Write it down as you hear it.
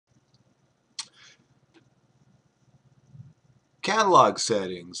Catalog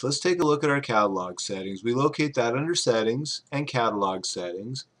settings. Let's take a look at our catalog settings. We locate that under settings and catalog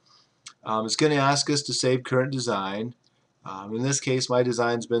settings. It's going to ask us to save current design. In this case, my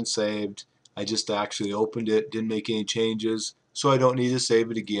design's been saved. I just actually opened it, didn't make any changes, so I don't need to save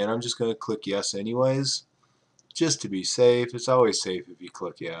it again. I'm just going to click yes anyways, just to be safe. It's always safe if you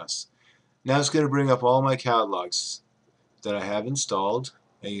click yes. Now it's going to bring up all my catalogs that I have installed,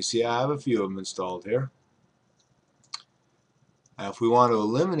 and you see I have a few of them installed here. Now if we want to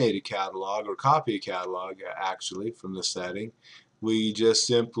eliminate a catalog or copy a catalog actually from the setting, we just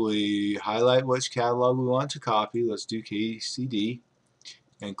simply highlight which catalog we want to copy. Let's do KCD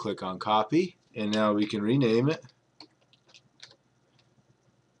and click on copy, and now we can rename it,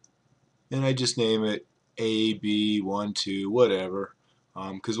 and I just name it A, B, 1, 2, whatever,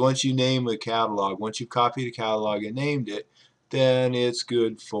 because once you name a catalog, once you've copied a catalog and named it, then it's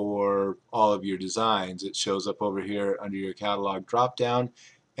good for all of your designs. It shows up over here under your catalog drop down,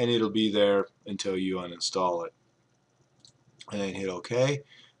 and it'll be there until you uninstall it. And then hit OK.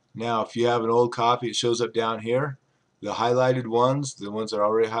 Now if you have an old copy, it shows up down here. The highlighted ones, the ones that are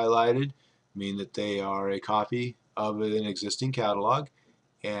already highlighted, mean that they are a copy of an existing catalog.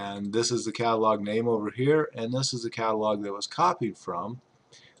 And this is the catalog name over here, and this is the catalog that was copied from.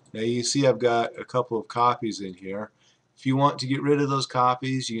 Now you see I've got a couple of copies in here. If you want to get rid of those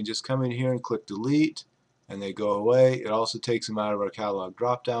copies, you can just come in here and click delete, and they go away. It also takes them out of our catalog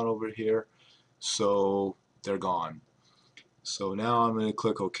drop down over here, so they're gone. So now I'm going to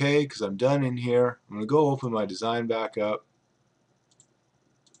click OK because I'm done in here. I'm going to go open my design back up.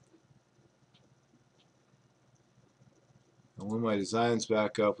 And when my design's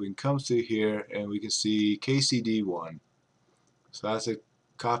back up, we can come through here and we can see KCD1. So that's a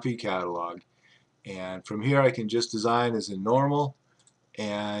copy catalog. And from here I can just design as in normal.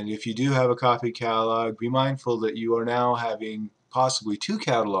 And if you do have a copy catalog, be mindful that you are now having possibly two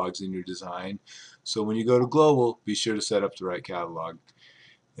catalogs in your design. So when you go to global, be sure to set up the right catalog.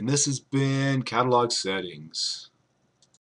 And this has been catalog settings.